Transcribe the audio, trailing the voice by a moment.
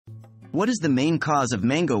What is the main cause of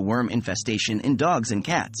mango worm infestation in dogs and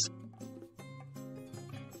cats?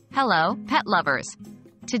 Hello, pet lovers.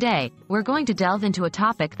 Today, we're going to delve into a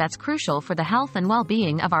topic that's crucial for the health and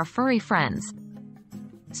well-being of our furry friends.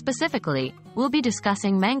 Specifically, we'll be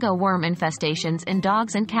discussing mango worm infestations in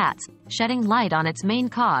dogs and cats, shedding light on its main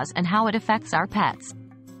cause and how it affects our pets.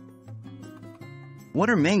 What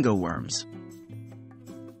are mango worms?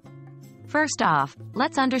 First off,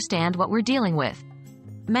 let's understand what we're dealing with.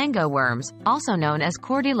 Mango worms, also known as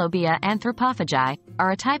Cordylobia anthropophagi,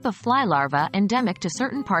 are a type of fly larva endemic to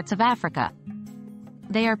certain parts of Africa.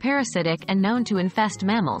 They are parasitic and known to infest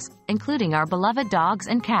mammals, including our beloved dogs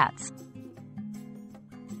and cats.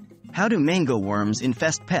 How do mango worms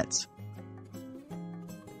infest pets?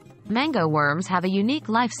 Mango worms have a unique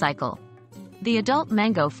life cycle. The adult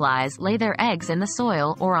mango flies lay their eggs in the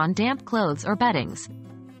soil or on damp clothes or beddings.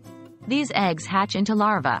 These eggs hatch into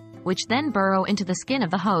larvae, which then burrow into the skin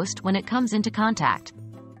of the host when it comes into contact.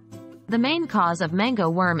 The main cause of mango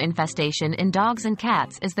worm infestation in dogs and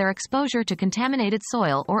cats is their exposure to contaminated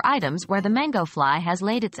soil or items where the mango fly has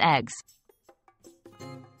laid its eggs.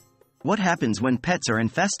 What happens when pets are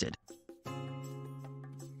infested?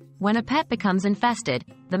 When a pet becomes infested,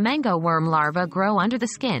 the mango worm larvae grow under the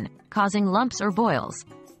skin, causing lumps or boils.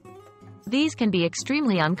 These can be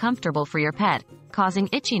extremely uncomfortable for your pet, causing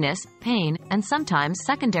itchiness, pain, and sometimes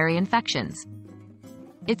secondary infections.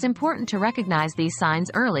 It's important to recognize these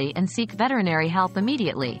signs early and seek veterinary help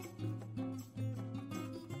immediately.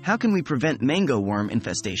 How can we prevent mango worm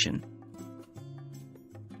infestation?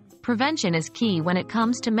 Prevention is key when it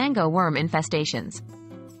comes to mango worm infestations.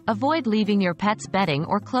 Avoid leaving your pet's bedding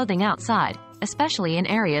or clothing outside, especially in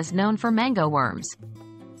areas known for mango worms.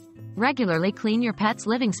 Regularly clean your pet's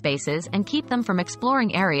living spaces and keep them from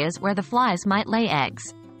exploring areas where the flies might lay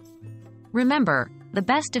eggs. Remember, the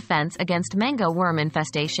best defense against mango worm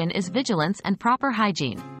infestation is vigilance and proper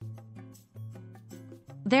hygiene.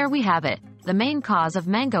 There we have it, the main cause of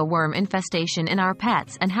mango worm infestation in our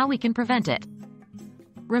pets and how we can prevent it.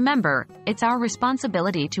 Remember, it's our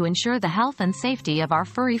responsibility to ensure the health and safety of our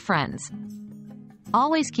furry friends.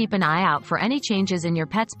 Always keep an eye out for any changes in your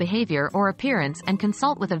pet's behavior or appearance and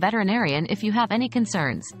consult with a veterinarian if you have any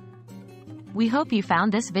concerns. We hope you found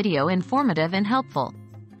this video informative and helpful.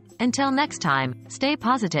 Until next time, stay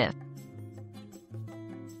positive.